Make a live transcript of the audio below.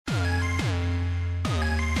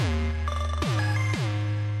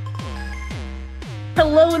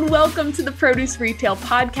Hello and welcome to the Produce Retail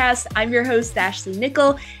Podcast. I'm your host, Ashley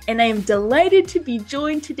Nickel, and I am delighted to be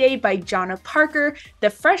joined today by Jonna Parker, the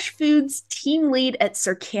Fresh Foods Team Lead at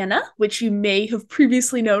Circana, which you may have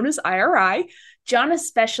previously known as IRI. Jonna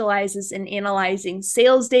specializes in analyzing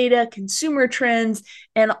sales data, consumer trends,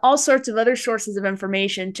 and all sorts of other sources of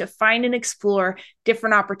information to find and explore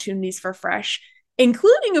different opportunities for fresh,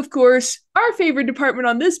 including, of course, our favorite department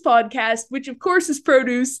on this podcast, which, of course, is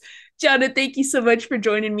produce. Jonna, thank you so much for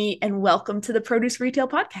joining me and welcome to the Produce Retail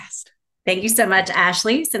Podcast. Thank you so much,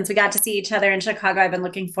 Ashley. Since we got to see each other in Chicago, I've been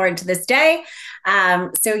looking forward to this day.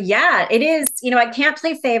 It is, I can't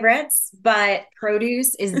play favorites, but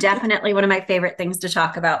produce is definitely one of my favorite things to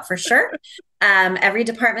talk about for sure. Every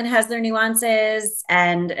department has their nuances.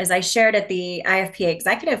 And as I shared at the IFPA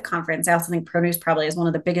Executive Conference, I also think produce probably is one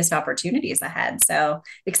of the biggest opportunities ahead. So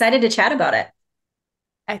excited to chat about it.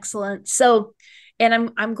 Excellent.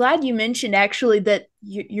 And I'm glad you mentioned actually that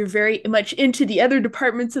you're very much into the other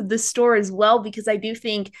departments of this store as well, because I do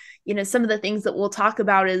think, some of the things that we'll talk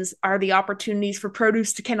about are the opportunities for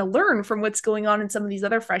produce to kind of learn from what's going on in some of these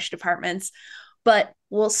other fresh departments. But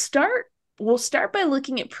we'll start by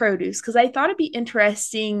looking at produce, because I thought it'd be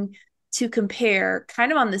interesting to compare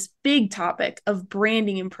kind of on this big topic of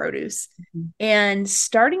branding in produce, and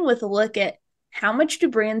starting with a look at how much do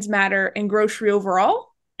brands matter in grocery overall,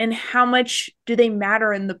 and how much do they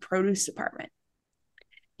matter in the produce department?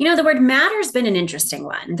 The word matter has been an interesting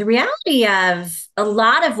one. The reality of a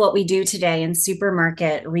lot of what we do today in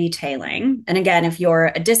supermarket retailing, and again, if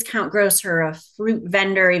you're a discount grocer, a fruit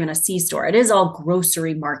vendor, even a C-store, it is all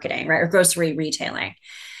grocery marketing, right? Or grocery retailing.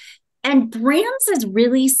 And brands is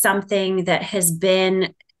really something that has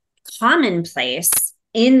been commonplace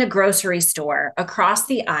in the grocery store across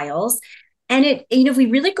the aisles. And if we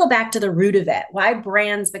really go back to the root of it, why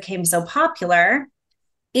brands became so popular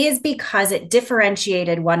is because it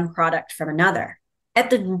differentiated one product from another. At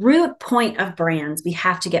the root point of brands, we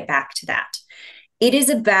have to get back to that. It is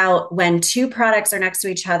about when two products are next to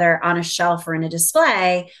each other on a shelf or in a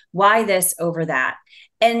display, why this over that?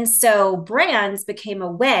 And so brands became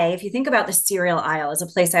a way, if you think about the cereal aisle as a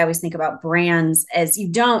place I always think about brands as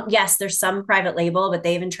yes, there's some private label, but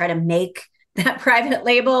they even try to make that private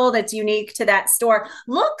label that's unique to that store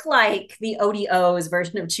look like the ODO's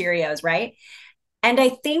version of Cheerios, right? And I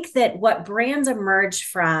think that what brands emerged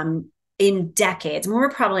from in decades, and we're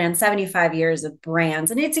probably on 75 years of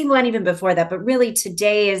brands, and it's even before that, but really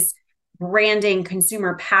today's branding,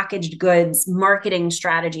 consumer packaged goods, marketing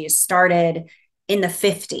strategies started in the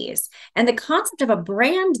 50s. And the concept of a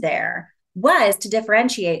brand there was to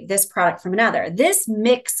differentiate this product from another. This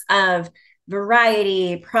mix of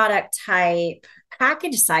variety, product type,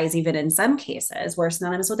 package size, even in some cases, were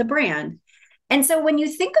synonymous with a brand. And so when you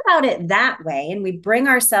think about it that way, and we bring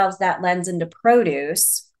ourselves that lens into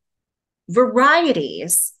produce,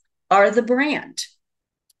 varieties are the brand.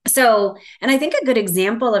 So, and I think a good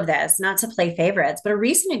example of this, not to play favorites, but a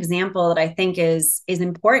recent example that I think is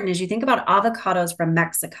important is you think about avocados from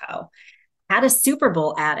Mexico. Had a Super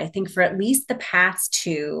Bowl ad, I think, for at least the past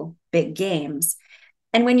two big games.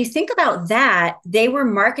 And when you think about that, they were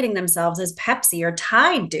marketing themselves as Pepsi or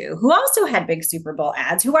Tide do, who also had big Super Bowl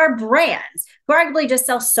ads, who are brands, who arguably just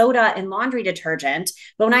sell soda and laundry detergent.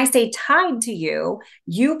 But when I say Tide to you,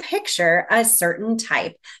 you picture a certain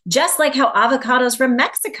type, just like how avocados from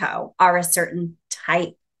Mexico are a certain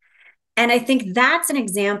type. And I think that's an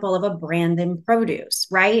example of a brand in produce,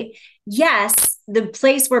 right? Yes, the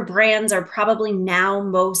place where brands are probably now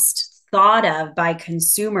most thought of by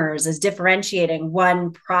consumers as differentiating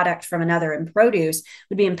one product from another in produce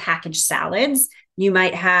would be in packaged salads. You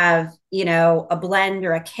might have, a blend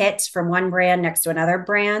or a kit from one brand next to another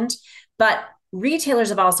brand. But retailers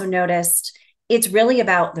have also noticed it's really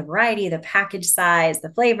about the variety, the package size,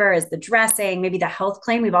 the flavors, the dressing, maybe the health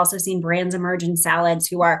claim. We've also seen brands emerge in salads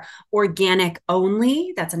who are organic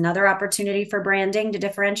only. That's another opportunity for branding to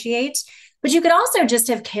differentiate. But you could also just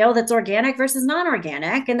have kale that's organic versus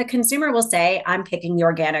non-organic, and the consumer will say, I'm picking the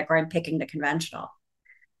organic or I'm picking the conventional.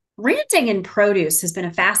 Branding in produce has been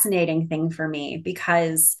a fascinating thing for me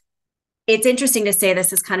because it's interesting to say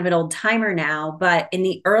this is kind of an old timer now, but in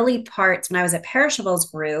the early parts when I was at Perishables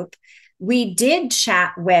Group, we did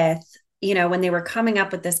chat with, when they were coming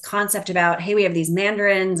up with this concept about, hey, we have these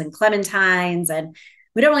mandarins and clementines and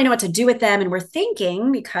we don't really know what to do with them. And we're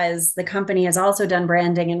thinking, because the company has also done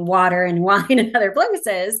branding in water and wine and other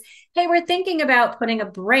places, hey, we're thinking about putting a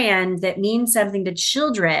brand that means something to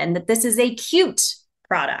children, that this is a cute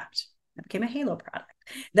product. It became a halo product.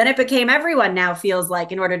 Then it became everyone now feels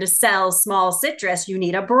like in order to sell small citrus, you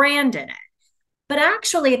need a brand in it. But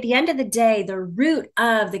actually, at the end of the day, the root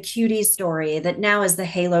of the cutie story that now is the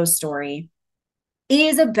halo story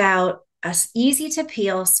is about a easy to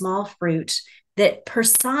peel small fruit that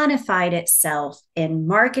personified itself in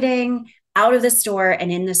marketing, out of the store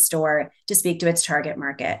and in the store to speak to its target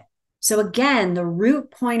market. So again, the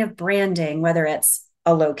root point of branding, whether it's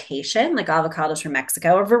a location like avocados from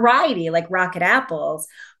Mexico, a variety like rocket apples,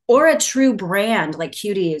 or a true brand like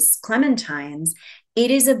cuties, clementines, it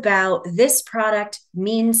is about this product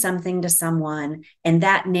means something to someone and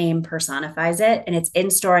that name personifies it, and it's in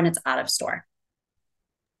store and it's out of store.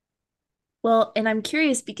 Well, and I'm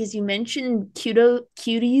curious because you mentioned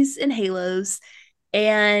cuties and halos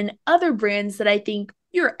and other brands that I think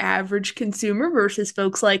your average consumer versus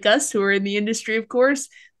folks like us who are in the industry, of course,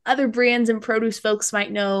 other brands and produce folks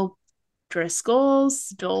might know Driscoll's,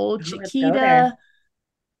 Dole, Let's go there. Chiquita.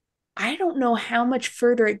 I don't know how much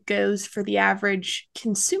further it goes for the average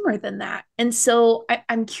consumer than that. And so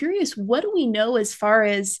I'm curious, what do we know as far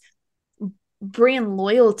as brand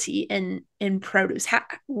loyalty in produce?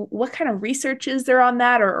 What kind of research is there on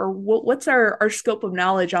that, or what's our scope of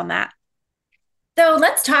knowledge on that? So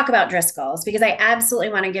let's talk about Driscoll's because I absolutely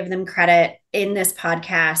want to give them credit in this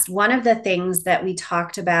podcast. One of the things that we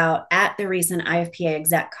talked about at the recent IFPA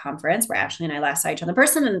exec conference, where Ashley and I last saw each other in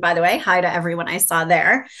person, and by the way, hi to everyone I saw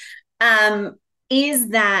there, is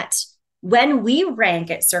that when we rank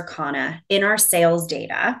at Circana in our sales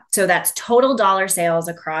data, so that's total dollar sales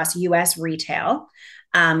across US retail,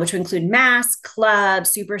 which would include mass, club,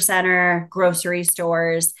 supercenter, grocery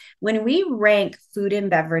stores. When we rank food and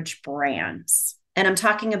beverage brands, and I'm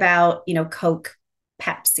talking about, Coke,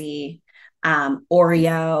 Pepsi,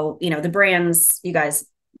 Oreo, the brands you guys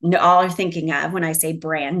all are thinking of when I say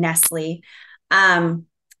brand, Nestle.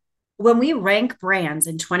 When we rank brands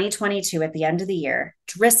in 2022 at the end of the year,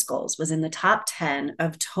 Driscoll's was in the top 10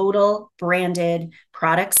 of total branded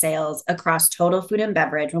product sales across total food and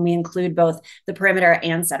beverage when we include both the perimeter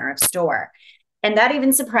and center of store. And that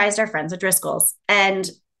even surprised our friends at Driscoll's. And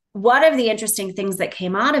one of the interesting things that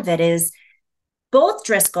came out of it is both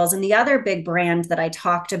Driscoll's and the other big brand that I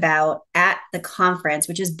talked about at the conference,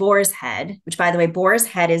 which is Boar's Head, which, by the way, Boar's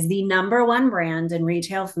Head is the number one brand in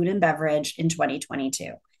retail food and beverage in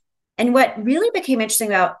 2022. And what really became interesting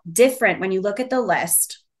about different when you look at the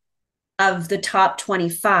list of the top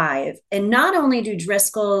 25, and not only do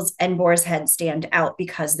Driscoll's and Boar's Head stand out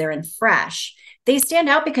because they're in fresh, they stand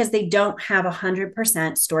out because they don't have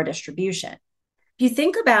 100% store distribution. If you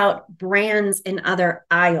think about brands in other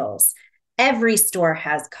aisles, every store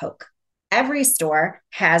has Coke. Every store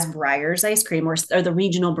has Breyer's ice cream or the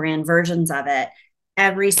regional brand versions of it.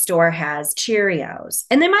 Every store has Cheerios,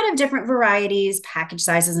 and they might have different varieties, package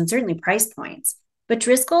sizes, and certainly price points. But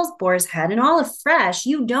Driscoll's, Boar's Head, and all of Fresh,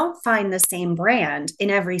 you don't find the same brand in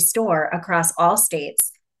every store across all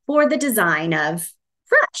states for the design of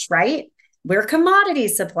Fresh, right? We're commodity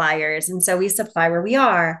suppliers, and so we supply where we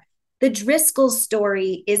are. The Driscoll's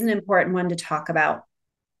story is an important one to talk about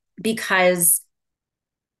because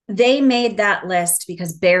they made that list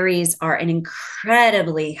because berries are an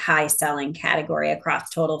incredibly high selling category across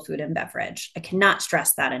total food and beverage. I cannot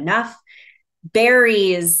stress that enough.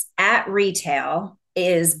 Berries at retail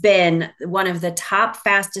has been one of the top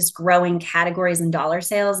fastest growing categories in dollar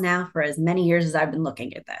sales now for as many years as I've been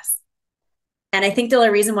looking at this. And I think the only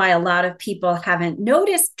reason why a lot of people haven't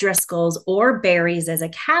noticed Driscoll's or berries as a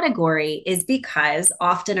category is because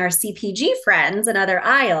often our CPG friends and other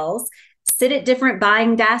aisles sit at different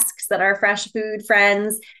buying desks that are fresh food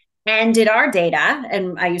friends and did our data.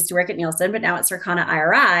 And I used to work at Nielsen, but now at Circana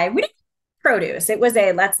IRI, we didn't produce. It was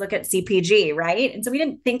a let's look at CPG, right? And so we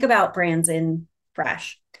didn't think about brands in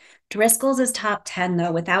fresh. Driscoll's is top 10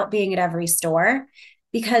 though, without being at every store,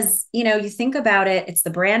 because, you think about it, it's the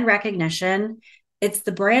brand recognition. It's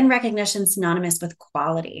the brand recognition synonymous with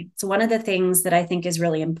quality. So one of the things that I think is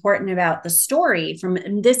really important about the story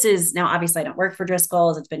this is now, obviously I don't work for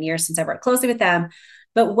Driscoll's. It's been years since I worked closely with them.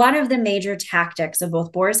 But one of the major tactics of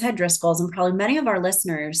both Boar's Head, Driscoll's, and probably many of our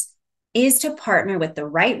listeners is to partner with the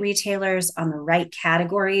right retailers on the right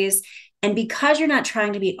categories. And because you're not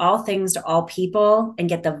trying to be all things to all people and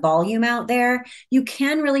get the volume out there, you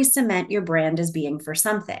can really cement your brand as being for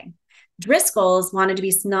something. Driscoll's wanted to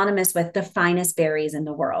be synonymous with the finest berries in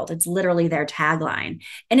the world. It's literally their tagline.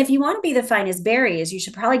 And if you want to be the finest berries, you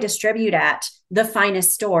should probably distribute at the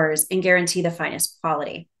finest stores and guarantee the finest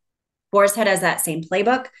quality. Boar's Head has that same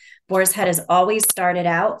playbook. Boar's Head has always started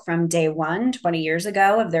out from day one, 20 years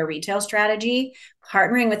ago, of their retail strategy,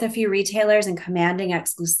 partnering with a few retailers and commanding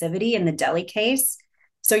exclusivity in the deli case.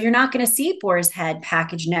 So you're not going to see Boar's Head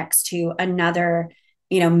packaged next to another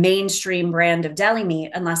mainstream brand of deli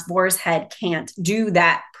meat unless Boar's Head can't do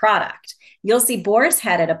that product. You'll see Boar's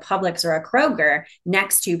Head at a Publix or a Kroger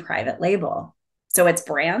next to private label. So it's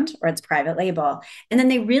brand or it's private label. And then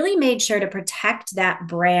they really made sure to protect that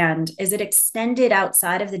brand as it extended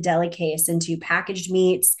outside of the deli case into packaged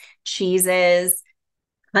meats, cheeses,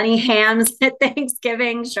 honey hams at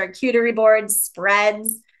Thanksgiving, charcuterie boards,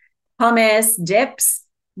 spreads, hummus, dips.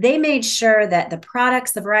 They made sure that the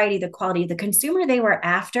products, the variety, the quality, the consumer they were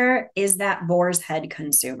after is that Boar's Head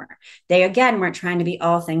consumer. They, again, weren't trying to be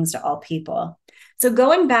all things to all people. So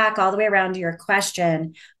going back all the way around to your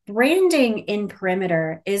question, branding in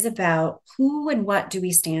perimeter is about who and what do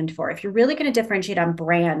we stand for. If you're really going to differentiate on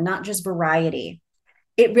brand, not just variety,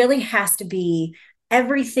 it really has to be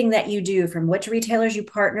everything that you do, from which retailers you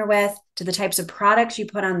partner with to the types of products you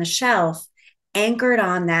put on the shelf, anchored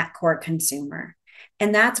on that core consumer.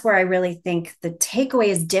 And that's where I really think the takeaway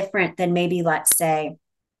is different than maybe, let's say,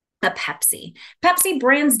 a Pepsi. Pepsi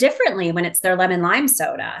brands differently when it's their lemon lime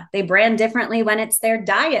soda. They brand differently when it's their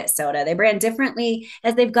diet soda. They brand differently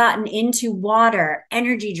as they've gotten into water,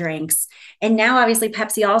 energy drinks. And now, obviously,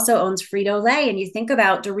 Pepsi also owns Frito-Lay. And you think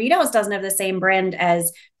about Doritos doesn't have the same brand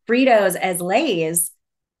as Fritos, as Lay's.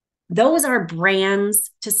 Those are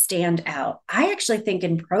brands to stand out. I actually think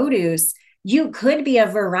in produce, you could be a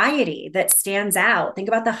variety that stands out. Think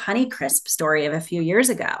about the Honeycrisp story of a few years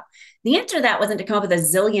ago. The answer to that wasn't to come up with a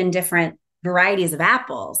zillion different varieties of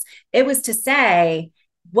apples. It was to say,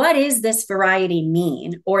 what does this variety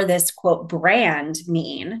mean, or this quote brand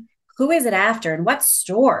mean? Who is it after, and what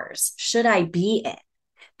stores should I be in?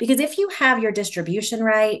 Because if you have your distribution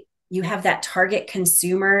right, you have that target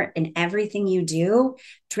consumer in everything you do.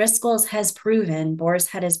 Driscoll's has proven, Boar's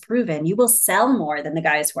Head has proven, you will sell more than the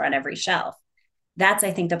guys who are on every shelf. That's,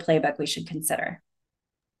 I think, the playbook we should consider.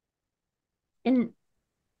 And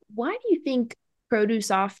why do you think produce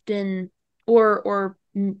often, or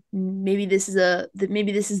maybe this is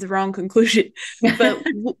the wrong conclusion, but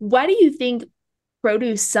why do you think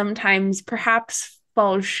produce sometimes perhaps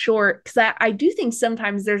falls short? Because I do think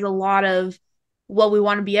sometimes there's a lot of, well, we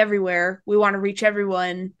want to be everywhere, we want to reach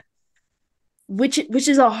everyone, which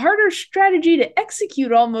is a harder strategy to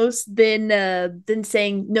execute almost than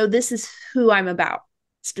saying, no, this is who I'm about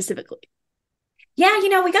specifically. Yeah, we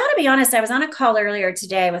got to be honest. I was on a call earlier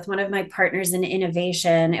today with one of my partners in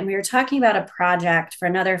innovation, and we were talking about a project for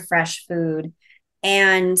another fresh food.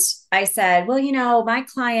 And I said, well, my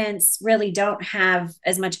clients really don't have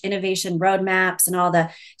as much innovation roadmaps and all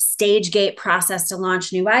the stage gate process to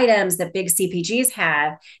launch new items that big CPGs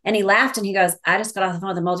have. And he laughed and he goes, I just got off the phone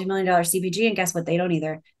with a multi-million-dollar CPG, and guess what? They don't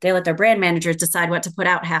either. They let their brand managers decide what to put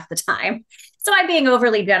out half the time. So I'm being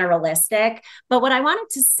overly generalistic. But what I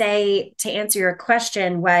wanted to say to answer your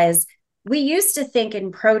question was, we used to think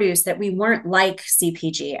in produce that we weren't like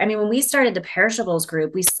CPG. I mean, when we started the perishables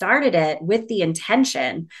group, we started it with the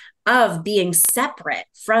intention of being separate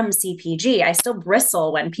from CPG. I still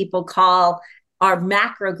bristle when people call our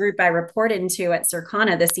macro group I report into at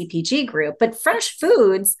Circana the CPG group, but fresh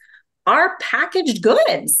foods are packaged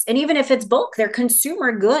goods. And even if it's bulk, they're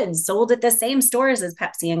consumer goods sold at the same stores as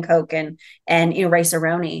Pepsi and Coke and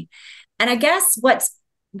Rice-A-Roni. And I guess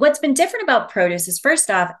what's been different about produce is, first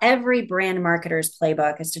off, every brand marketer's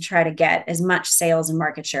playbook is to try to get as much sales and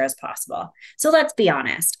market share as possible. So let's be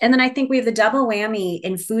honest. And then I think we have the double whammy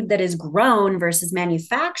in food that is grown versus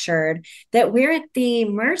manufactured, that we're at the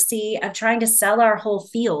mercy of trying to sell our whole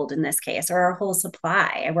field in this case, or our whole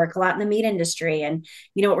supply. I work a lot in the meat industry. And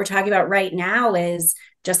what we're talking about right now is,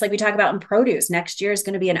 just like we talk about in produce, next year is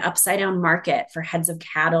going to be an upside down market for heads of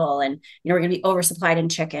cattle. And, we're going to be oversupplied in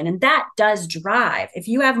chicken. And that does drive. If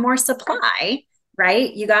you have more supply,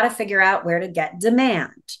 right, you got to figure out where to get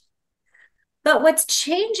demand. But what's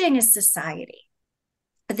changing is society.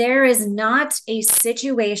 There is not a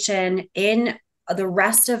situation in the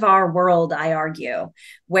rest of our world, I argue,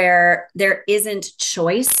 where there isn't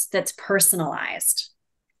choice that's personalized.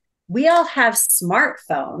 We all have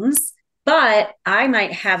smartphones, but I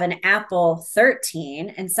might have an Apple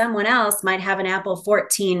 13 and someone else might have an Apple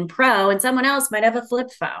 14 Pro and someone else might have a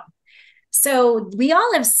flip phone. So we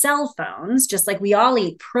all have cell phones, just like we all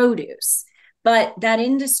eat produce. But that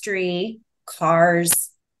industry,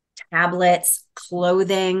 cars, tablets,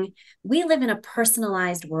 clothing, we live in a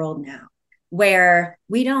personalized world now where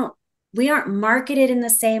we aren't marketed in the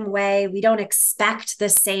same way. We don't expect the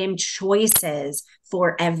same choices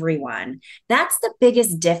for everyone. That's the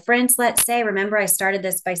biggest difference, let's say. Remember, I started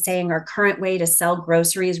this by saying our current way to sell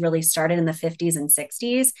groceries really started in the 50s and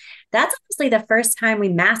 60s. That's obviously the first time we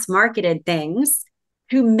mass marketed things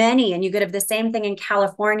to many. And you could have the same thing in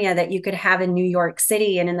California that you could have in New York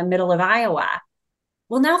City and in the middle of Iowa.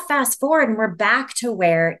 Well, now fast forward and we're back to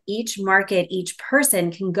where each market, each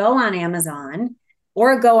person can go on Amazon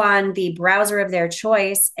or go on the browser of their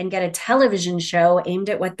choice and get a television show aimed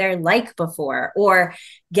at what they're like before, or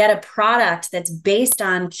get a product that's based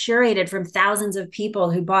on curated from thousands of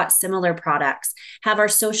people who bought similar products, have our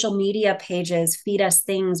social media pages feed us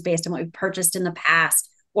things based on what we've purchased in the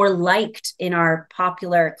past or liked in our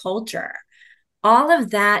popular culture. All of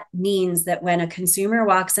that means that when a consumer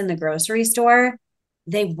walks in the grocery store,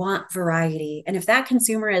 they want variety. And if that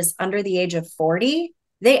consumer is under the age of 40,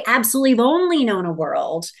 they absolutely have only known a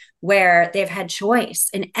world where they've had choice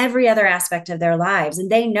in every other aspect of their lives. And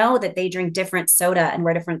they know that they drink different soda and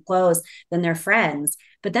wear different clothes than their friends.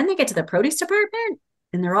 But then they get to the produce department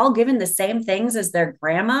and they're all given the same things as their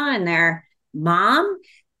grandma and their mom.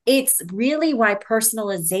 It's really why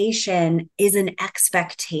personalization is an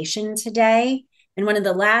expectation today. And one of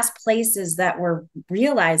the last places that we're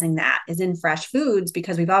realizing that is in fresh foods,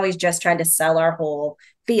 because we've always just tried to sell our whole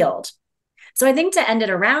field. So I think to end it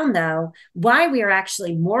around, though, why we are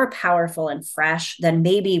actually more powerful and fresh than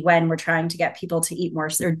maybe when we're trying to get people to eat more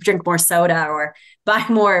or drink more soda or buy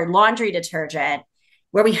more laundry detergent,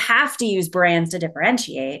 where we have to use brands to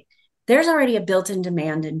differentiate, there's already a built-in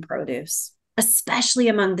demand in produce, especially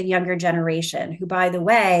among the younger generation, who, by the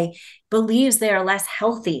way, believes they are less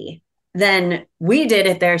healthy than we did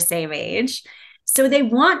at their same age. So they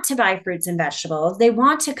want to buy fruits and vegetables. They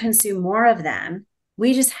want to consume more of them.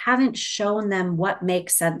 We just haven't shown them what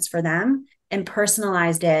makes sense for them and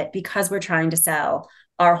personalized it because we're trying to sell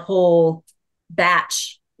our whole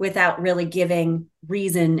batch without really giving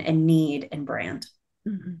reason and need and brand.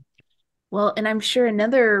 Mm-hmm. Well, and I'm sure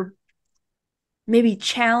another maybe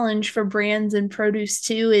challenge for brands and produce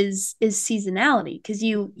too is seasonality, because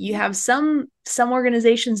you have some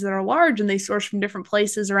organizations that are large and they source from different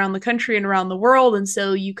places around the country and around the world, and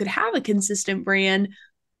so you could have a consistent brand.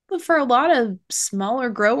 But for a lot of smaller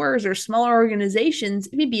growers or smaller organizations,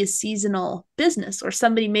 it may be a seasonal business, or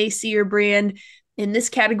somebody may see your brand in this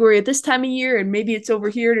category at this time of year, and maybe it's over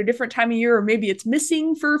here at a different time of year, or maybe it's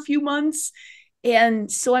missing for a few months.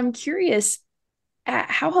 And so I'm curious,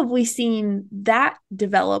 how have we seen that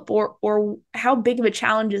develop, or how big of a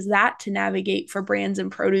challenge is that to navigate for brands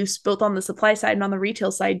and produce, both on the supply side and on the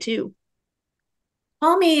retail side too?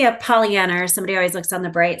 Call me a Pollyanna, or somebody always looks on the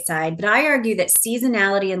bright side, but I argue that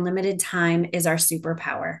seasonality and limited time is our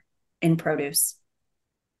superpower in produce.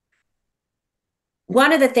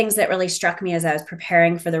 One of the things that really struck me as I was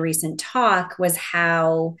preparing for the recent talk was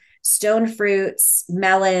how stone fruits,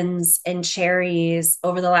 melons, and cherries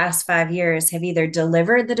over the last 5 years have either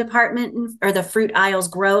delivered the department or the fruit aisle's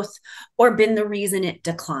growth or been the reason it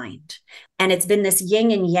declined. And it's been this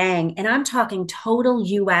yin and yang. And I'm talking total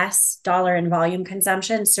US dollar and volume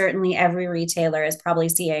consumption. Certainly every retailer is probably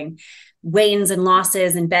seeing gains and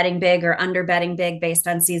losses and betting big or under betting big based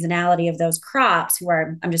on seasonality of those crops, who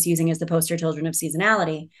are, I'm just using as the poster children of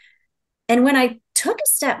seasonality. And when I took a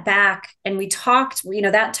step back and we talked,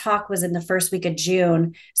 that talk was in the first week of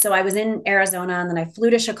June. So I was in Arizona and then I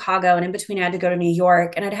flew to Chicago, and in between I had to go to New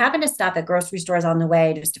York, and I'd happened to stop at grocery stores on the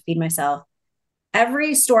way just to feed myself.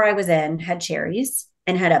 Every store I was in had cherries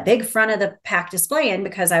and had a big front of the pack display in,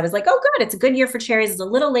 because I was like, oh, good, it's a good year for cherries. It's a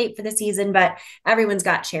little late for the season, but everyone's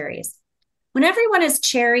got cherries. When everyone has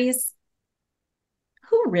cherries,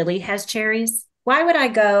 who really has cherries? Why would I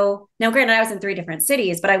go? Now, granted, I was in 3 different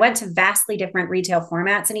cities, but I went to vastly different retail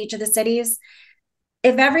formats in each of the cities.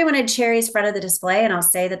 If everyone had cherries front of the display, and I'll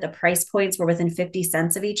say that the price points were within 50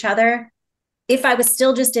 cents of each other, if I was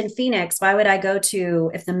still just in Phoenix, why would I go to,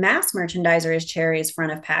 if the mass merchandiser is cherries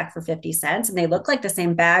front of pack for 50 cents and they look like the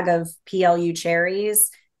same bag of PLU cherries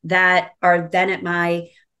that are then at my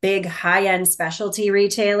big high-end specialty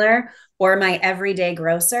retailer or my everyday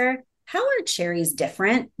grocer? How are cherries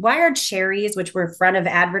different? Why are cherries, which were front of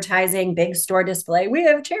advertising, big store display, we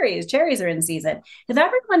have cherries, cherries are in season. If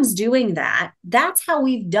everyone's doing that, that's how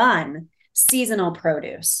we've done seasonal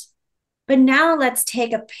produce. But now let's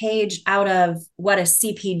take a page out of what a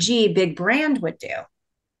CPG big brand would do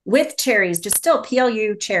with cherries, just still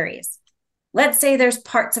PLU cherries. Let's say there's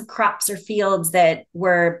parts of crops or fields that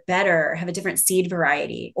were better, have a different seed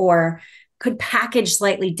variety, or could package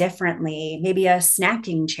slightly differently, maybe a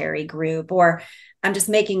snacking cherry group, or I'm just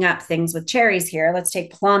making up things with cherries here. Let's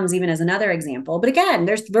take plums even as another example. But again,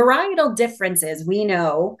 there's varietal differences we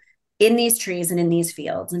know in these trees and in these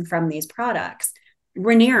fields and from these products.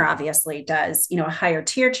 Rainier obviously does, a higher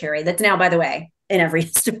tier cherry that's now, by the way, in every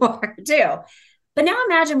store too. But now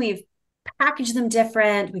imagine we've packaged them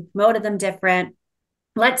different, we promoted them different.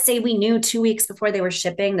 Let's say we knew 2 weeks before they were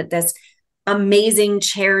shipping that this amazing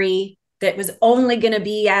cherry that was only going to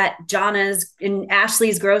be at Jonna's and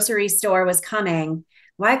Ashley's grocery store was coming,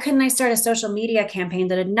 why couldn't I start a social media campaign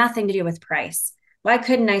that had nothing to do with price? Why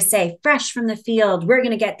couldn't I say, fresh from the field, we're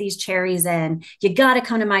going to get these cherries in. You got to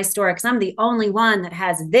come to my store because I'm the only one that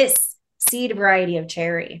has this seed variety of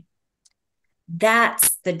cherry.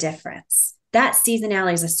 That's the difference. That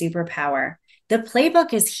seasonality is a superpower. The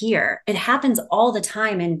playbook is here. It happens all the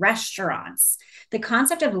time in restaurants. The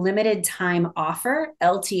concept of limited time offer,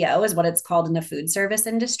 LTO is what it's called in the food service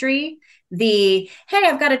industry. Hey,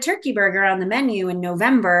 I've got a turkey burger on the menu in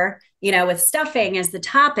November, with stuffing as the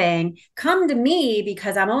topping. Come to me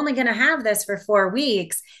because I'm only going to have this for 4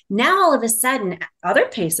 weeks. Now, all of a sudden, other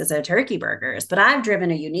places have turkey burgers, but I've driven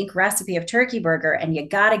a unique recipe of turkey burger and you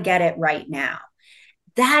got to get it right now.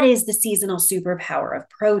 That is the seasonal superpower of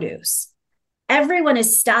produce. Everyone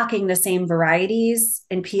is stocking the same varieties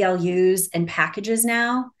and PLUs and packages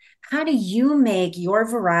now. How do you make your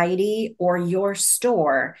variety or your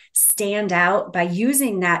store stand out by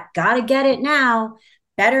using that gotta get it now,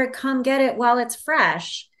 better come get it while it's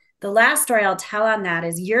fresh? The last story I'll tell on that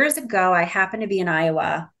is years ago, I happened to be in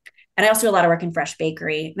Iowa, and I also do a lot of work in fresh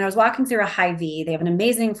bakery. And I was walking through a Hy-Vee. They have an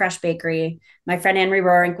amazing fresh bakery. My friend Anne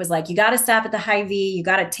Roerink was like, you got to stop at the Hy-Vee. You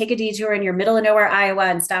got to take a detour in your middle of nowhere, Iowa,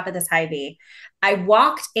 and stop at this Hy-Vee. I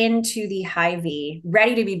walked into the Hy-Vee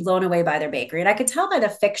ready to be blown away by their bakery. And I could tell by the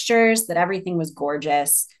fixtures that everything was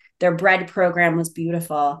gorgeous. Their bread program was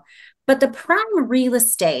beautiful. But the prime real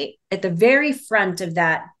estate at the very front of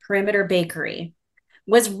that perimeter bakery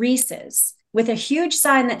was Reese's with a huge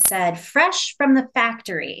sign that said, fresh from the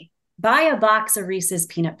factory, buy a box of Reese's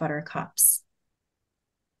peanut butter cups.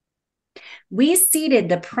 We ceded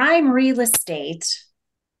the prime real estate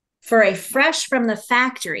for a fresh from the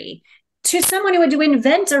factory to someone who had to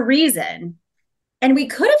invent a reason. And we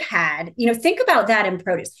could have had, think about that in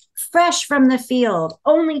produce, fresh from the field,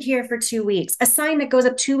 only here for 2 weeks, a sign that goes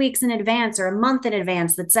up 2 weeks in advance or a month in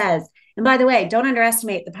advance that says, and by the way, don't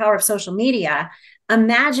underestimate the power of social media.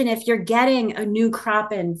 Imagine if you're getting a new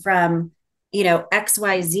crop in from,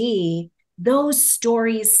 XYZ, those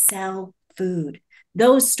stories sell food.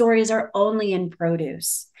 Those stories are only in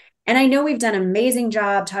produce. And I know we've done an amazing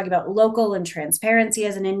job talking about local and transparency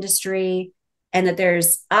as an industry, and that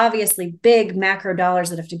there's obviously big macro dollars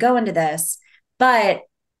that have to go into this. But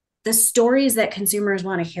the stories that consumers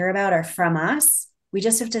want to hear about are from us. We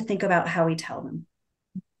just have to think about how we tell them.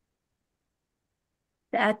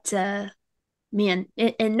 That man,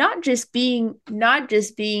 and not just being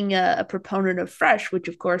a proponent of fresh, which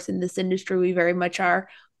of course in this industry we very much are,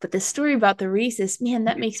 but the story about the Reese's, man,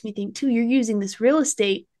 that makes me think too, you're using this real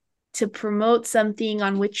estate to promote something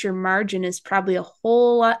on which your margin is probably a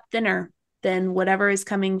whole lot thinner than whatever is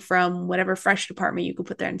coming from whatever fresh department you could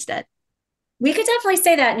put there instead. We could definitely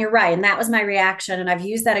say that, and you're right. And that was my reaction. And I've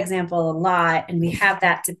used that example a lot, and we have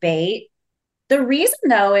that debate. The reason,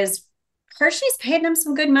 though, is Hershey's paid them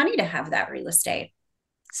some good money to have that real estate.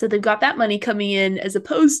 So they've got that money coming in as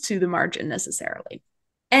opposed to the margin necessarily.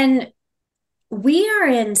 And we are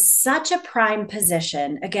in such a prime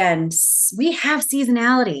position. Again, we have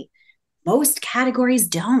seasonality. Most categories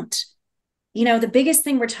don't. The biggest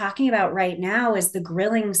thing we're talking about right now is the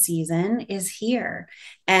grilling season is here.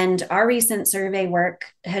 And our recent survey work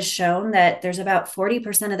has shown that there's about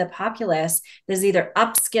 40% of the populace that's either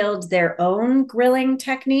upskilled their own grilling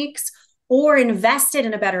techniques or invested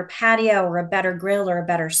in a better patio or a better grill or a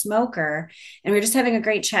better smoker. And we were just having a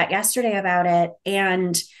great chat yesterday about it.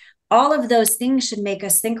 And all of those things should make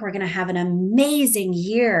us think we're going to have an amazing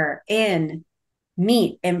year in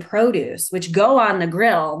meat and produce, which go on the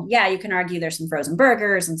grill. Yeah, you can argue there's some frozen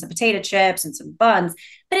burgers and some potato chips and some buns,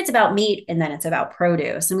 but it's about meat and then it's about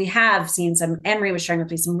produce. And we have seen some, Anne-Marie was sharing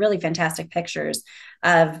with me some really fantastic pictures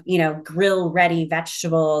of, grill ready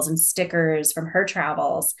vegetables and stickers from her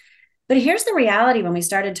travels. But here's the reality when we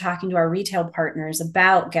started talking to our retail partners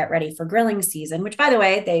about get ready for grilling season, which by the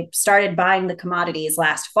way, they started buying the commodities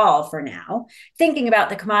last fall for now, thinking about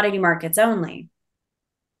the commodity markets only.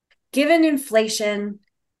 Given inflation,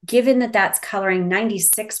 given that that's coloring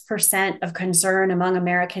 96% of concern among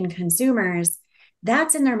American consumers,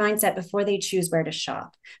 that's in their mindset before they choose where to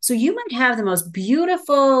shop. So you might have the most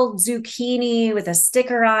beautiful zucchini with a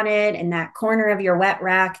sticker on it in that corner of your wet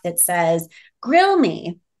rack that says, grill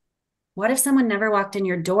me. What if someone never walked in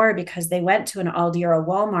your door because they went to an Aldi or a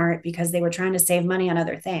Walmart because they were trying to save money on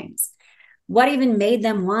other things? What even made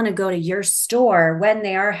them want to go to your store when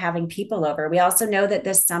they are having people over? We also know that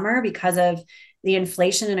this summer, because of the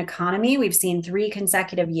inflation and economy, we've seen 3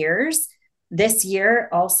 consecutive years this year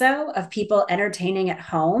also of people entertaining at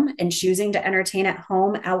home and choosing to entertain at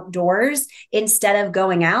home outdoors instead of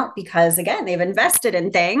going out because, again, they've invested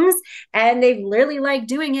in things and they've literally liked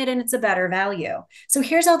doing it and it's a better value. So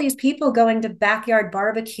here's all these people going to backyard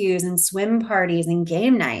barbecues and swim parties and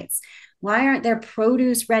game nights. Why aren't there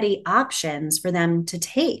produce ready options for them to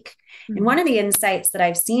take? And one of the insights that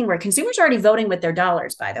I've seen where consumers are already voting with their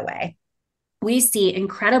dollars, by the way, we see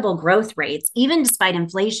incredible growth rates, even despite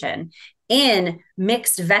inflation, in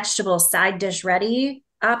mixed vegetable side dish ready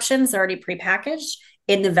options already prepackaged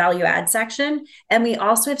in the value add section. And we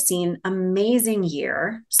also have seen amazing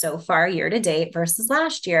year so far, year to date versus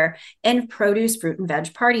last year, in produce, fruit, and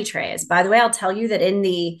veg party trays. By the way, I'll tell you that in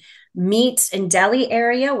the meat and deli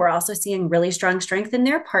area, we're also seeing really strong strength in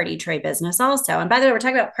their party tray business also. And by the way, we're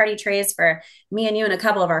talking about party trays for me and you and a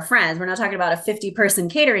couple of our friends. We're not talking about a 50-person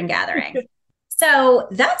catering gathering. So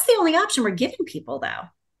that's the only option we're giving people, though,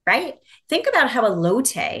 right? Think about how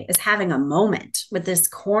elote is having a moment with this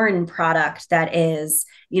corn product that is,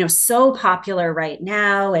 so popular right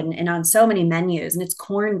now and on so many menus, and it's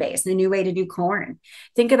corn based, a new way to do corn.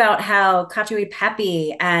 Think about how cacio e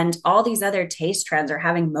pepe and all these other taste trends are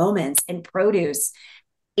having moments, and produce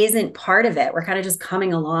isn't part of it. We're kind of just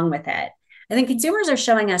coming along with it. I think consumers are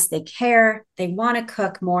showing us they care, they want to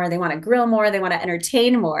cook more, they want to grill more, they want to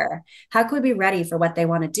entertain more. How could we be ready for what they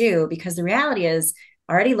want to do? Because the reality is,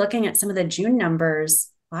 already looking at some of the June numbers,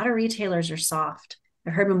 a lot of retailers are soft. I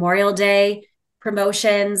heard Memorial Day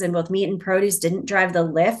promotions in both meat and produce didn't drive the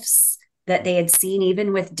lifts that they had seen,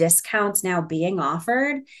 even with discounts now being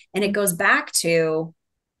offered. And it goes back to,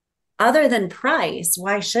 other than price,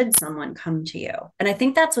 why should someone come to you? And I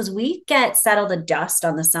think that's as we get settled the dust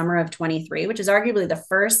on the summer of 23, which is arguably the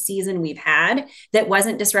first season we've had that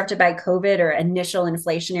wasn't disrupted by COVID or initial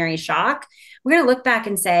inflationary shock. We're going to look back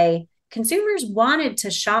and say, consumers wanted to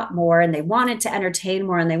shop more and they wanted to entertain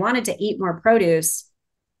more and they wanted to eat more produce,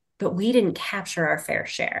 but we didn't capture our fair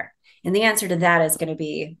share. And the answer to that is going to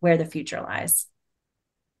be where the future lies.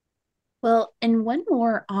 Well, and one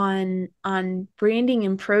more on branding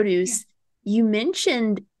and produce. You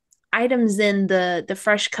mentioned items in the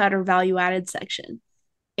fresh cut or value added section.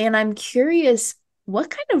 And I'm curious,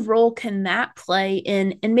 what kind of role can that play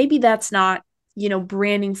in, and maybe that's not,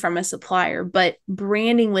 branding from a supplier, but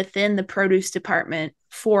branding within the produce department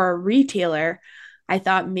for a retailer. I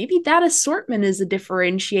thought maybe that assortment is a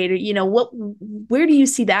differentiator. Where do you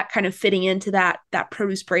see that kind of fitting into that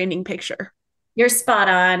produce branding picture? You're spot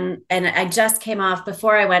on. And I just came off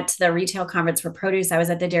before I went to the retail conference for produce. I was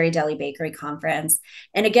at the Dairy Deli Bakery conference.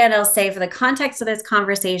 And again, I'll say for the context of this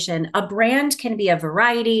conversation, a brand can be a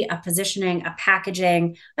variety, a positioning, a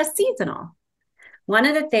packaging, a seasonal. One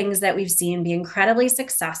of the things that we've seen be incredibly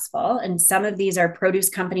successful, and some of these are produce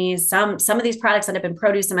companies, some of these products end up in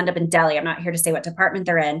produce, some end up in deli. I'm not here to say what department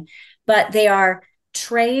they're in, but they are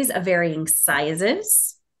trays of varying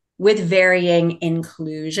sizes with varying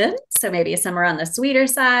inclusions. So maybe some are on the sweeter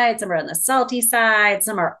side, some are on the salty side,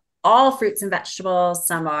 some are all fruits and vegetables,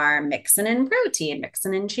 some are mixing in protein,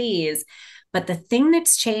 mixing in cheese. But the thing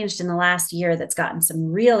that's changed in the last year that's gotten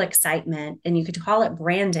some real excitement, and you could call it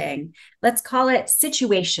branding, let's call it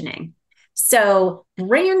situationing. So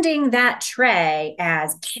branding that tray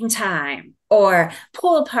as game time or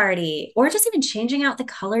pool party, or just even changing out the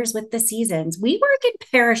colors with the seasons. We work in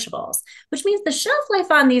perishables, which means the shelf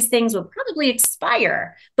life on these things will probably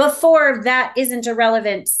expire before that isn't a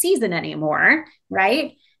relevant season anymore,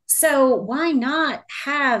 right? So why not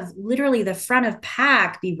have literally the front of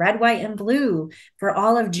pack be red, white, and blue for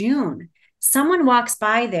all of June? Someone walks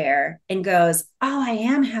by there and goes, oh, I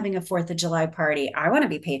am having a 4th of July party. I want to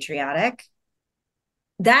be patriotic.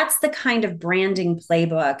 That's the kind of branding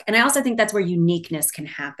playbook. And I also think that's where uniqueness can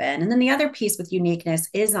happen. And then the other piece with uniqueness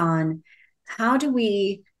is on how do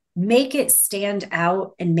we make it stand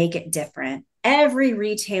out and make it different? Every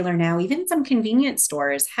retailer now, even some convenience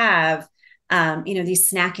stores, have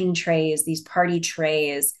these snacking trays, these party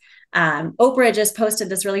trays. Oprah just posted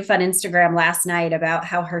this really fun Instagram last night about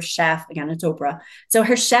how her chef, again, it's Oprah. So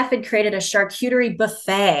her chef had created a charcuterie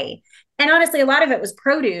buffet. And honestly, a lot of it was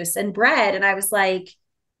produce and bread. And I was like,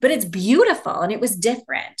 but it's beautiful and it was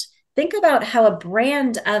different. Think about how a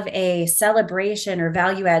brand of a celebration or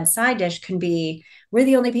value add side dish can be, we're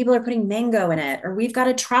the only people who are putting mango in it, or we've got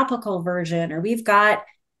a tropical version, or we've got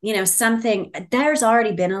something. There's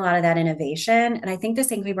already been a lot of that innovation. And I think the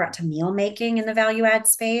same can be brought to meal making in the value add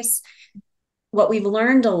space. What we've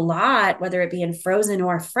learned a lot, whether it be in frozen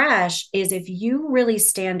or fresh, is if you really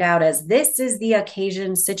stand out as this is the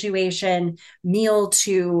occasion, situation, meal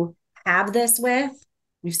to have this with,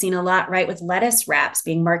 We've seen a lot, right, with lettuce wraps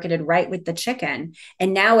being marketed right with the chicken.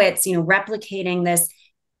 And now it's, replicating this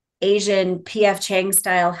Asian PF Chang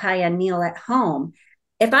style high end meal at home.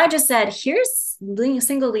 If I just said, here's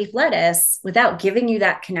single leaf lettuce without giving you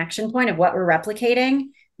that connection point of what we're replicating,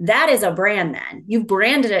 that is a brand then. You've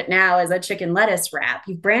branded it now as a chicken lettuce wrap.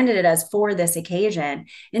 You've branded it as for this occasion.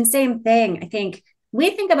 And same thing, I think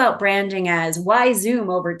we think about branding as why Zoom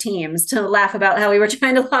over Teams to laugh about how we were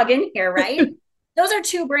trying to log in here, right? Those are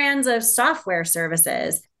two brands of software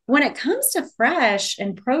services. When it comes to fresh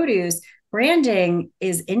and produce, branding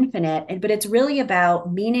is infinite, but it's really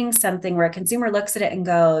about meaning something where a consumer looks at it and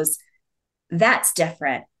goes, that's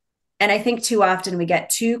different. And I think too often we get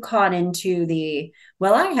too caught into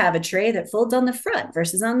well, I have a tray that folds on the front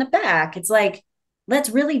versus on the back. It's like, let's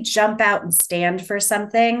really jump out and stand for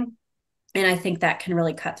something. And I think that can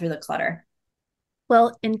really cut through the clutter.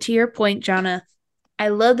 Well, and to your point, Jonna, I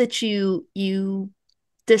love that you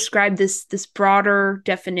describe this broader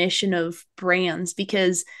definition of brands,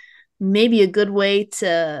 because maybe a good way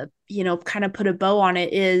to, kind of put a bow on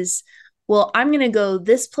it is, well, I'm going to go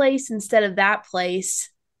this place instead of that place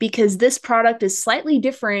because this product is slightly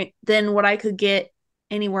different than what I could get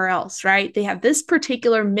anywhere else, right? They have this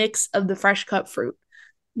particular mix of the fresh cut fruit.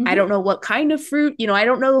 I don't Mm-hmm. know what kind of fruit, I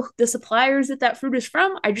don't know the suppliers that fruit is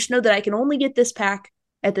from. I just know that I can only get this pack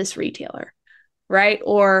at this retailer, right?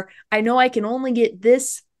 Or I know I can only get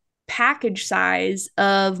this package size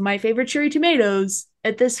of my favorite cherry tomatoes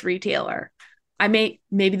at this retailer.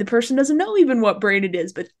 Maybe the person doesn't know even what brand it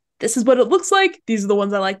is, but this is what it looks like. These are the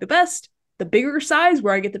ones I like the best. The bigger size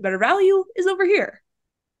where I get the better value is over here.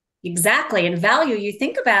 Exactly. And value, you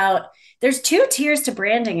think about there's two tiers to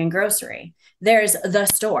branding in grocery. There's the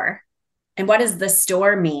store. And what does the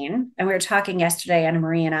store mean? And we were talking yesterday, Anna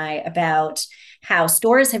Marie and I, about how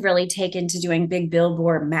stores have really taken to doing big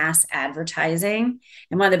billboard mass advertising.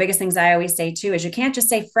 And one of the biggest things I always say too is you can't just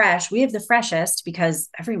say fresh. We have the freshest because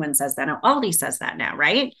everyone says that now. Aldi says that now,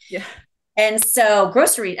 right? Yeah. And so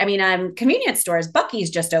convenience stores,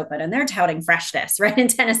 Buc-ee's just open and they're touting freshness, right, in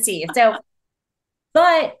Tennessee. So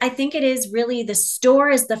but I think it is really the store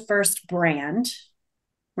is the first brand,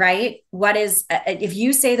 right? If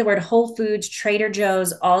you say the word Whole Foods, Trader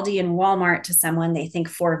Joe's, Aldi, and Walmart to someone, they think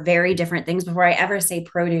four very different things before I ever say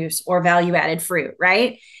produce or value added fruit,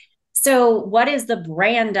 right? So, what is the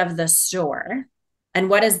brand of the store? And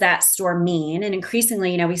what does that store mean? And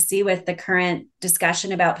increasingly, we see with the current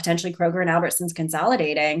discussion about potentially Kroger and Albertsons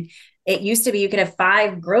consolidating, it used to be you could have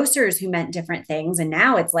five grocers who meant different things. And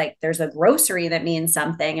now it's like there's a grocery that means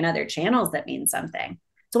something and other channels that mean something.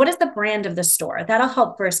 So, what is the brand of the store? That'll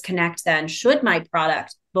help first connect then. Should my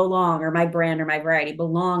product belong, or my brand or my variety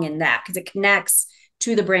belong in that? Because it connects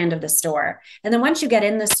to the brand of the store. And then once you get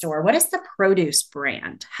in the store, what is the produce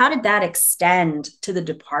brand? How did that extend to the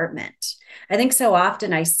department? I think so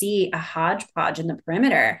often I see a hodgepodge in the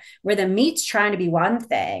perimeter where the meat's trying to be one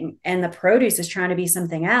thing and the produce is trying to be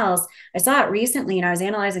something else. I saw it recently and I was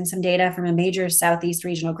analyzing some data from a major Southeast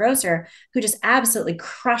regional grocer who just absolutely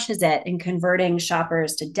crushes it in converting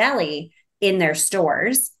shoppers to deli in their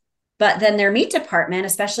stores. But then their meat department,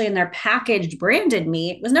 especially in their packaged branded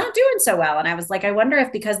meat, was not doing so well. And I was like, I wonder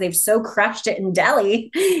if because they've so crushed it in deli,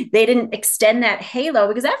 they didn't extend that halo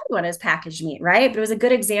because everyone is packaged meat, right? But it was a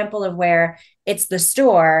good example of where it's the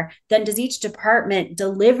store. Then does each department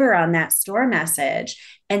deliver on that store message?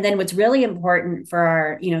 And then what's really important for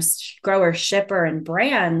our, grower, shipper, and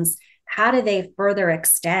brands, how do they further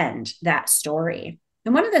extend that story?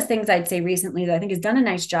 And one of the things I'd say recently that I think has done a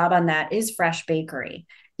nice job on that is Fresh Bakery.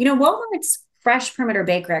 Walmart's fresh perimeter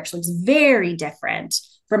bakery actually looks very different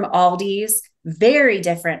from Aldi's, very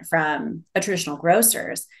different from a traditional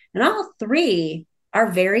grocer's. And all three are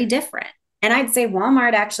very different. And I'd say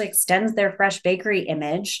Walmart actually extends their fresh bakery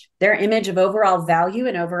image, their image of overall value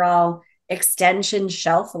and overall extension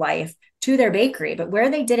shelf life to their bakery. But where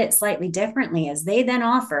they did it slightly differently is they then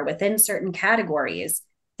offer within certain categories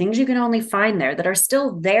things you can only find there that are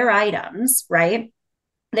still their items, right?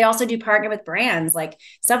 They also do partner with brands. Like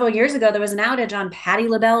several years ago, there was an outage on Patti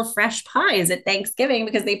LaBelle fresh pies at Thanksgiving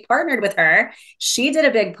because they partnered with her. She did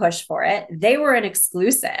a big push for it. They were an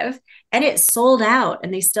exclusive and it sold out.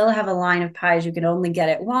 And they still have a line of pies you can only get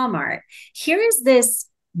at Walmart. Here's this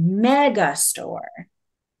mega store,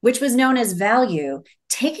 which was known as Value,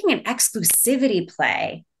 taking an exclusivity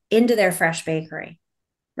play into their fresh bakery.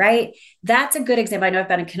 Right? That's a good example. I know I've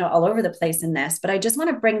been kind of all over the place in this, but I just want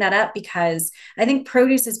to bring that up because I think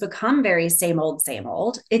produce has become very same old, same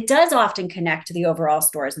old. It does often connect to the overall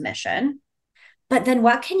store's mission. But then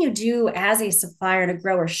what can you do as a supplier to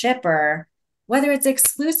grower shipper whether it's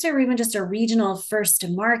exclusive or even just a regional first to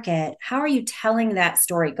market, how are you telling that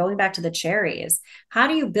story? Going back to the cherries, how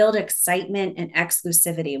do you build excitement and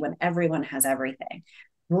exclusivity when everyone has everything?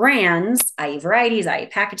 Brands, i.e., varieties, i.e.,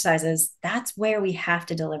 package sizes, that's where we have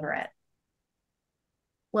to deliver it.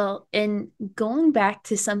 Well, and going back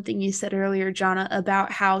to something you said earlier, Jonna,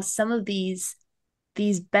 about how some of these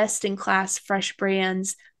best in class fresh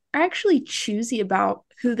brands are actually choosy about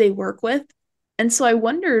who they work with. And so I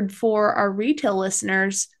wondered for our retail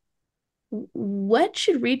listeners, what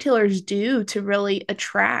should retailers do to really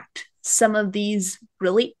attract some of these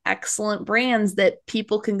really excellent brands that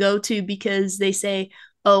people can go to because they say,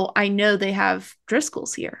 oh, I know they have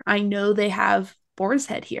Driscoll's here. I know they have Boar's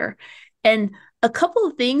Head here. And a couple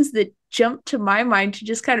of things that jumped to my mind to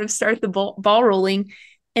just kind of start the ball rolling.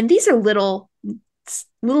 And these are little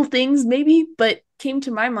things maybe, but came to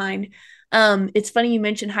my mind. It's funny you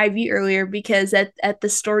mentioned Hy-Vee earlier because at the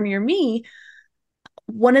store near me,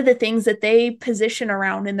 one of the things that they position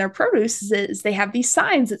around in their produce is they have these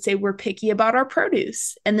signs that say we're picky about our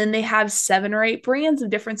produce. And then they have 7 or 8 brands of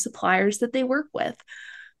different suppliers that they work with.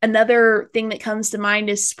 Another thing that comes to mind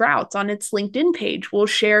is Sprouts on its LinkedIn page will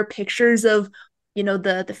share pictures of,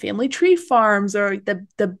 the family tree farms or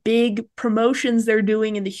the big promotions they're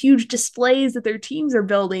doing and the huge displays that their teams are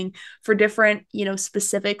building for different,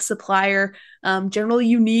 specific supplier, generally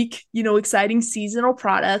unique, exciting seasonal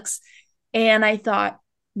products. And I thought,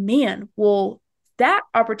 man, well, that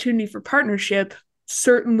opportunity for partnership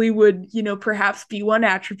certainly would, perhaps be one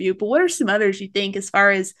attribute. But what are some others you think as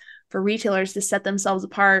far as for retailers to set themselves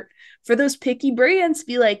apart for those picky brands?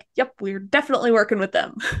 Be like, yep, we're definitely working with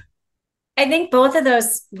them. I think both of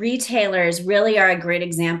those retailers really are a great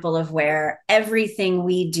example of where everything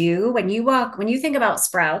we do, when you think about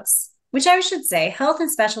Sprouts, which I should say, health and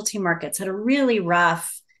specialty markets had a really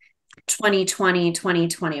rough 2020,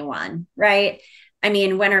 2021, right? I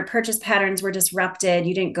mean, when our purchase patterns were disrupted,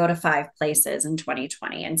 you didn't go to 5 places in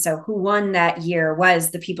 2020. And so who won that year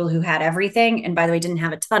was the people who had everything. And by the way, didn't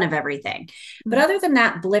have a ton of everything. But other than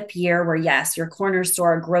that blip year where, yes, your corner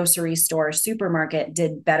store, grocery store, supermarket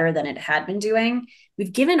did better than it had been doing,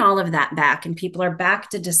 we've given all of that back and people are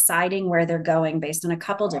back to deciding where they're going based on a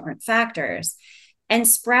couple different factors. And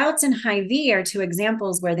Sprouts and Hy-Vee are 2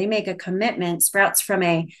 examples where they make a commitment. Sprouts from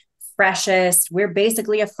a freshest. We're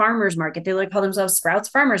basically a farmer's market. They like call themselves Sprouts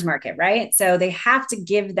Farmers Market, right? So they have to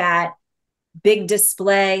give that big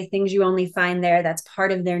display, things you only find there. That's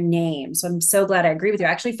part of their name. So I'm so glad I agree with you. I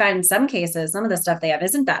actually find in some cases, some of the stuff they have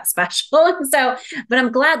isn't that special. So, but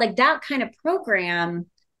I'm glad like that kind of program,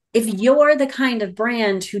 if you're the kind of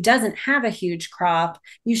brand who doesn't have a huge crop,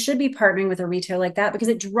 you should be partnering with a retailer like that because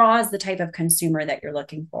it draws the type of consumer that you're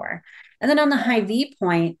looking for. And then on the Hy-Vee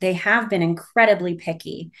point, they have been incredibly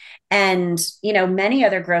picky. And, many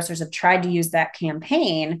other grocers have tried to use that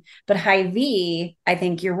campaign, but Hy-Vee, I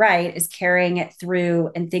think you're right, is carrying it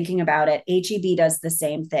through and thinking about it. HEB does the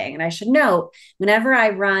same thing. And I should note, whenever I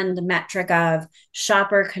run the metric of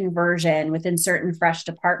shopper conversion within certain fresh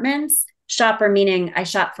departments, shopper meaning I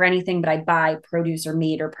shop for anything, but I buy produce or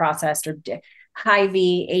meat or processed or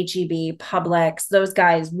Hy-Vee, HEB, Publix, those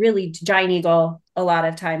guys really, Giant Eagle, a lot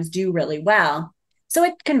of times do really well. So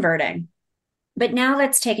it's converting. But now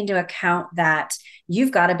let's take into account that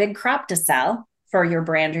you've got a big crop to sell for your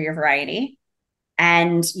brand or your variety,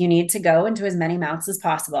 and you need to go into as many mouths as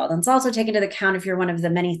possible. And let's also take into account if you're one of the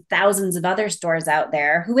many thousands of other stores out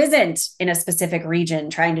there who isn't in a specific region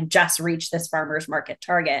trying to just reach this farmer's market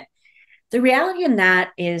target. The reality in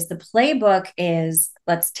that is the playbook is,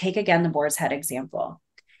 let's take again the Boar's Head example.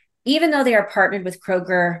 Even though they are partnered with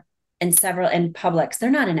Kroger and several and Publix, they're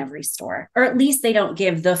not in every store, or at least they don't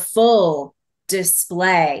give the full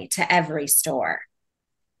display to every store.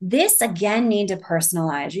 This again need to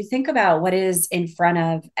personalize. You think about what is in front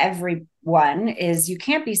of everyone is you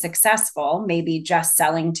can't be successful maybe just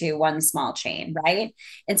selling to one small chain, right?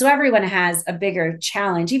 And so everyone has a bigger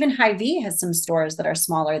challenge. Even Hy-Vee has some stores that are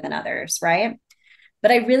smaller than others, right? But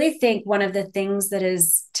I really think one of the things that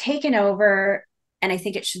is taken over, and I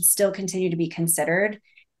think it should still continue to be considered,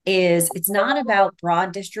 is it's not about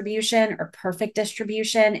broad distribution or perfect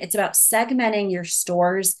distribution. It's about segmenting your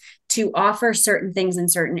stores to offer certain things in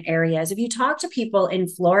certain areas. If you talk to people in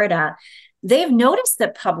Florida, they've noticed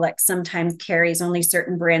that Publix sometimes carries only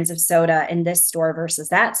certain brands of soda in this store versus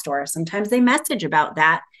that store. Sometimes they message about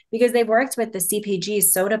that because they've worked with the CPG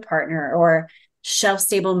soda partner or shelf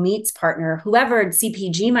stable meats partner, whoever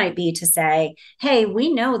CPG might be, to say, hey,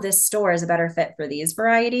 we know this store is a better fit for these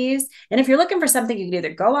varieties. And if you're looking for something, you can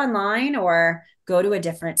either go online or go to a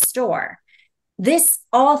different store. This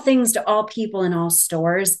all things to all people in all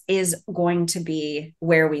stores is going to be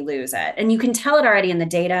where we lose it. And you can tell it already in the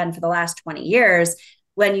data. And for the last 20 years,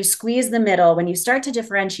 when you squeeze the middle, when you start to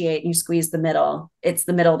differentiate and you squeeze the middle, it's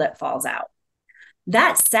the middle that falls out.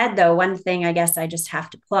 That said, though, one thing I guess I just have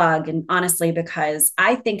to plug, and honestly, because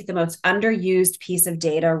I think the most underused piece of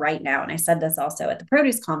data right now, and I said this also at the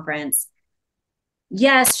produce conference,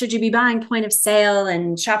 yes, should you be buying point of sale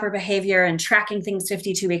and shopper behavior and tracking things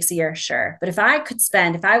 52 weeks a year? Sure. But if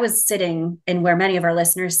I was sitting in where many of our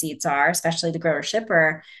listeners' seats are, especially the grower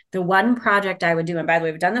shipper, the one project I would do, and by the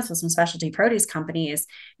way, we've done this with some specialty produce companies,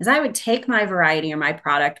 is I would take my variety or my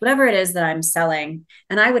product, whatever it is that I'm selling,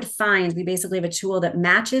 and I would find we basically have a tool that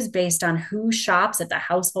matches based on who shops at the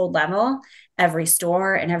household level, every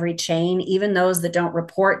store and every chain, even those that don't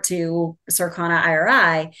report to Circana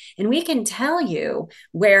IRI. And we can tell you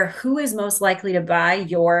where who is most likely to buy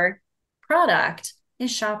your product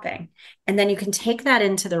is shopping. And then you can take that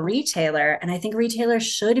into the retailer. And I think retailers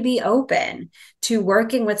should be open to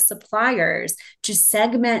working with suppliers to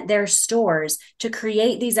segment their stores, to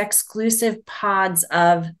create these exclusive pods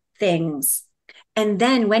of things. And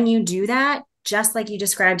then when you do that, just like you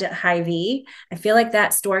described at Hy-Vee, I feel like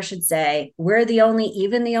that store should say, we're the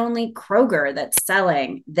only Kroger that's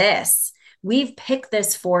selling this. We've picked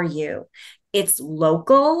this for you. It's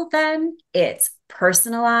local, then it's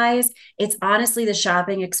personalized. It's honestly the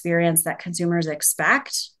shopping experience that consumers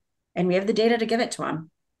expect. And we have the data to give it to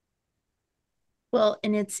them. Well,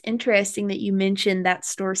 and it's interesting that you mentioned that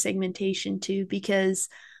store segmentation too, because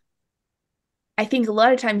I think a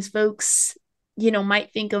lot of times folks,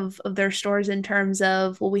 might think of their stores in terms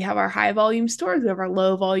of, well, we have our high volume stores, we have our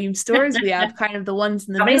low volume stores, we have kind of the ones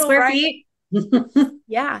in the How many middle, square right? feet?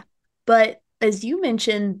 Yeah. But as you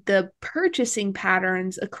mentioned, the purchasing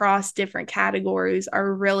patterns across different categories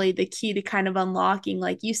are really the key to kind of unlocking,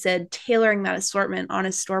 like you said, tailoring that assortment on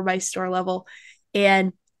a store by store level.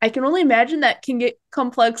 And I can only imagine that can get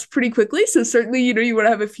complex pretty quickly. So certainly, you want to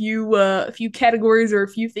have a few categories or a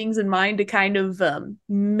few things in mind to kind of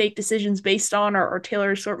make decisions based on or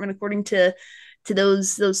tailor assortment according to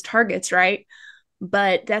those targets, right?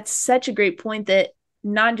 But that's such a great point that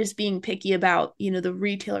not just being picky about, the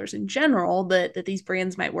retailers in general that these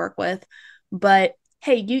brands might work with, but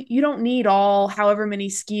hey, you don't need all however many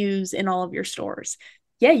SKUs in all of your stores.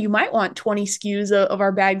 Yeah, you might want 20 SKUs of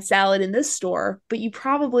our bagged salad in this store, but you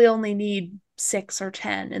probably only need 6 or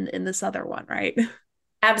 10 in this other one, right?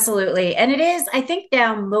 Absolutely. And it is, I think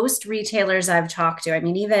now most retailers I've talked to, I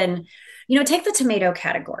mean, even, take the tomato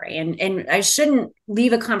category. And I shouldn't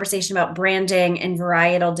leave a conversation about branding and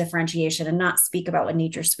varietal differentiation and not speak about what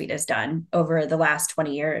NatureSweet has done over the last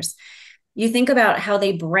 20 years. You think about how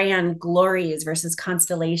they brand glories versus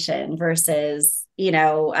constellation versus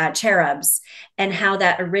cherubs, and how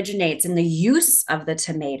that originates in the use of the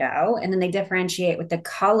tomato, and then they differentiate with the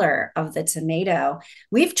color of the tomato.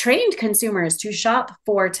 We've trained consumers to shop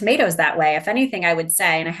for tomatoes that way. If anything, I would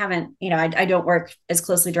say, and I haven't, I don't work as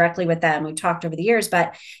closely directly with them, we've talked over the years,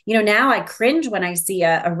 but now I cringe when I see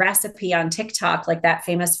a recipe on TikTok like that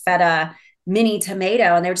famous feta mini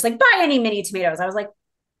tomato, and they're just like, buy any mini tomatoes. I was like,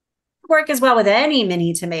 work as well with any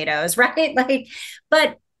mini tomatoes, right? Like,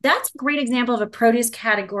 but that's a great example of a produce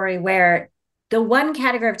category where the one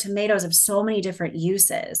category of tomatoes have so many different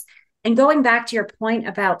uses. And going back to your point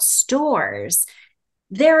about stores,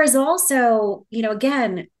 there is also,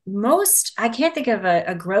 again, I can't think of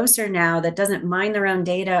a grocer now that doesn't mind their own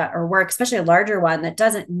data or work, especially a larger one that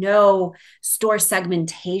doesn't know store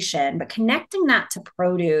segmentation, but connecting that to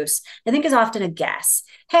produce, I think is often a guess.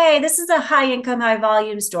 Hey, this is a high income, high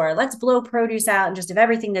volume store. Let's blow produce out and just have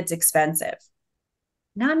everything that's expensive.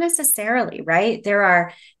 Not necessarily, right? There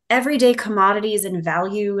are everyday commodities and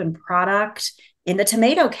value and product in the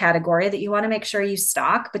tomato category that you want to make sure you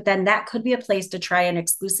stock, but then that could be a place to try an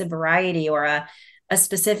exclusive variety or a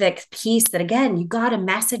specific piece that, again, you got to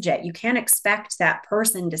message it. You can't expect that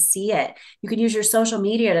person to see it. You could use your social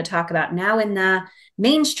media to talk about, now in the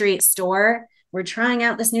Main Street store, we're trying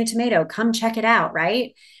out this new tomato. Come check it out,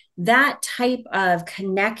 right? That type of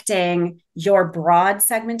connecting your broad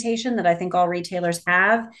segmentation that I think all retailers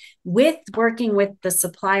have with working with the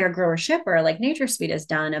supplier, grower, shipper, like NatureSweet has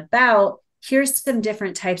done, about here's some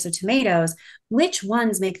different types of tomatoes. Which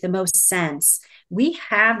ones make the most sense? We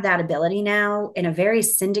have that ability now in a very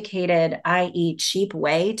syndicated, i.e., cheap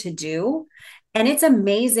way to do. And it's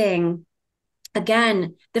amazing.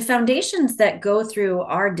 Again, the foundations that go through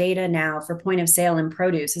our data now for point of sale and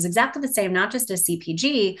produce is exactly the same, not just as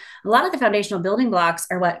CPG. A lot of the foundational building blocks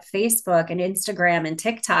are what Facebook and Instagram and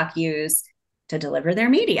TikTok use to deliver their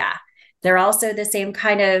media. They're also the same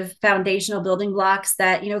kind of foundational building blocks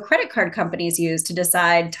that, credit card companies use to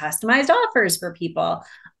decide customized offers for people.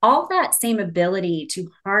 All that same ability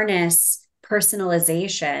to harness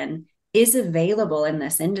personalization is available in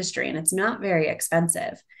this industry, and it's not very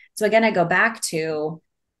expensive. So again, I go back to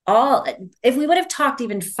all, if we would have talked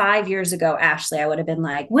even 5 years ago, Ashley, I would have been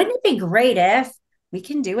like, wouldn't it be great if we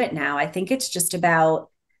can do it now? I think it's just about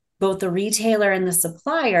both the retailer and the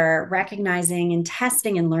supplier recognizing and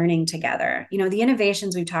testing and learning together. The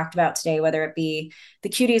innovations we've talked about today, whether it be the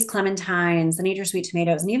cuties, clementines, the nature sweet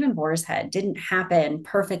tomatoes, and even boar's head, didn't happen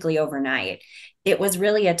perfectly overnight. It was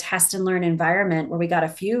really a test and learn environment where we got a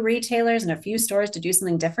few retailers and a few stores to do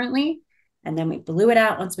something differently, and then we blew it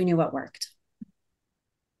out once we knew what worked.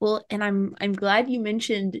 Well, and I'm glad you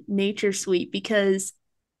mentioned Nature Sweet because,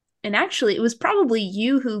 and actually it was probably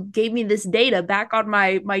you who gave me this data back on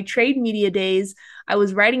my trade media days. I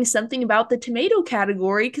was writing something about the tomato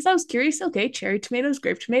category because I was curious. Okay, cherry tomatoes,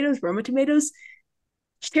 grape tomatoes, Roma tomatoes.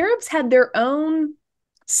 Cherubs had their own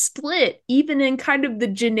split, even in kind of the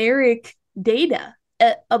generic data,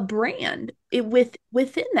 a brand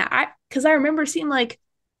within that. Because I remember seeing like,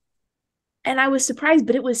 and I was surprised,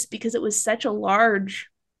 but it was because it was such a large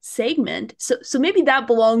segment. So maybe that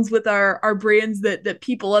belongs with our brands that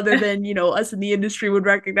people other than, us in the industry would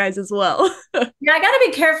recognize as well. Yeah, I got to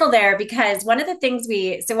be careful there because one of the things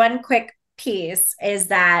one quick piece is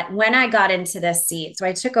that when I got into this seat, so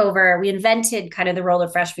I took over, we invented kind of the role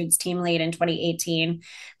of fresh foods team lead in 2018. A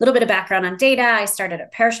little bit of background on data. I started a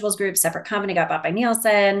perishables group, separate company, got bought by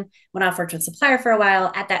Nielsen, went off, worked with supplier for a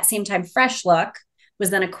while. At that same time, Fresh Look was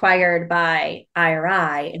then acquired by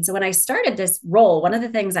IRI. And so when I started this role, one of the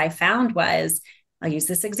things I found was, I'll use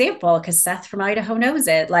this example because Seth from Idaho knows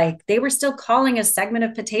it. Like they were still calling a segment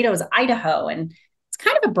of potatoes Idaho, and it's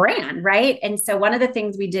kind of a brand, right? And so one of the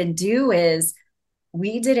things we did do is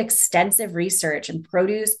we did extensive research in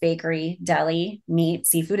produce, bakery, deli, meat,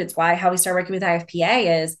 seafood. It's why how we started working with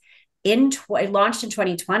IFPA is it launched in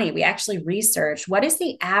 2020. We actually researched what does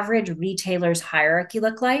the average retailer's hierarchy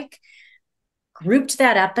look like, grouped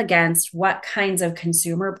that up against what kinds of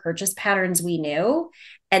consumer purchase patterns we knew.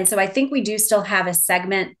 And so I think we do still have a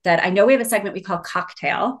segment that I know we have a segment we call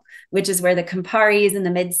cocktail, which is where the Camparis and the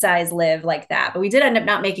midsize live like that. But we did end up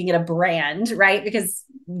not making it a brand, right? Because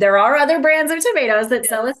there are other brands of tomatoes that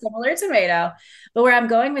sell a similar tomato. But where I'm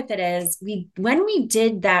going with it is when we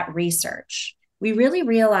did that research, we really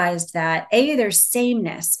realized that A, there's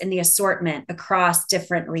sameness in the assortment across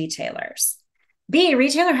different retailers. B,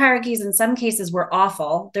 retailer hierarchies in some cases were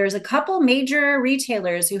awful. There's a couple major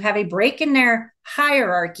retailers who have a break in their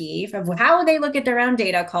hierarchy of how they look at their own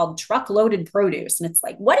data called truck-loaded produce. And it's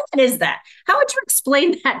like, what is that? How would you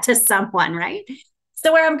explain that to someone, right?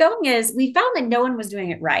 So where I'm going is we found that no one was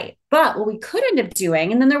doing it right. But what we could end up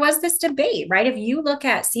doing, and then there was this debate, right? If you look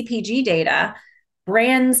at CPG data,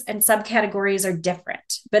 brands and subcategories are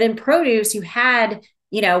different. But in produce, you had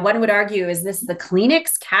one would argue, is this the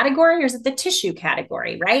Kleenex category or is it the tissue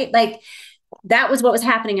category, right? Like that was what was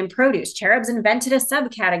happening in produce. Cherubs invented a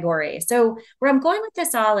subcategory. So where I'm going with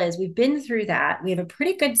this all is we've been through that. We have a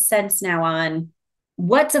pretty good sense now on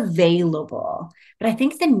what's available. But I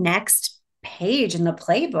think the next page in the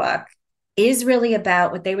playbook is really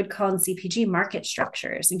about what they would call in CPG market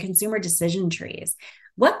structures and consumer decision trees.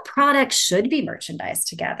 What products should be merchandised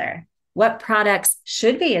together? What products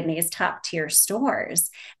should be in these top tier stores?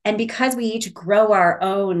 And because we each grow our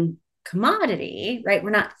own commodity, right? We're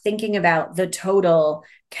not thinking about the total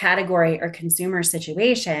category or consumer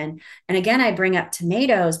situation. And again, I bring up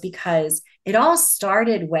tomatoes because it all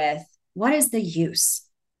started with what is the use?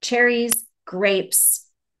 Cherries, grapes,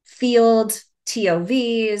 field,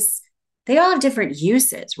 TOVs, they all have different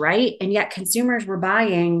uses, right? And yet consumers were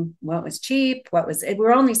buying what was cheap,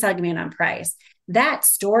 we're only segmenting on price. That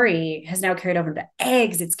story has now carried over to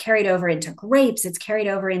eggs. It's carried over into grapes. It's carried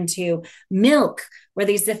over into milk, where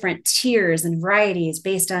these different tiers and varieties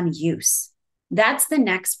based on use. That's the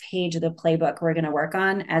next page of the playbook we're going to work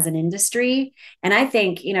on as an industry. And I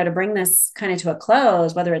think, to bring this kind of to a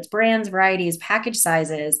close, whether it's brands, varieties, package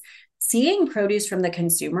sizes, seeing produce from the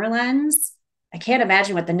consumer lens, I can't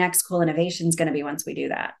imagine what the next cool innovation is going to be once we do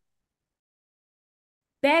that.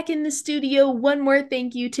 Back in the studio, one more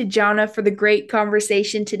thank you to Jonna for the great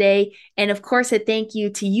conversation today. And of course, a thank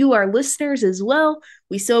you to you, our listeners, as well.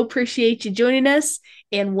 We so appreciate you joining us.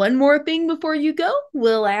 And one more thing before you go,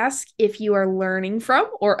 we'll ask if you are learning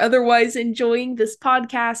from or otherwise enjoying this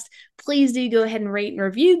podcast, please do go ahead and rate and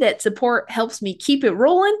review. That support helps me keep it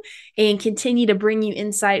rolling and continue to bring you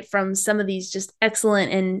insight from some of these just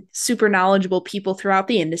excellent and super knowledgeable people throughout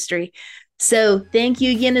the industry. So thank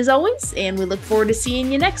you again as always, and we look forward to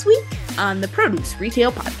seeing you next week on the Produce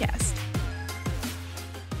Retail Podcast.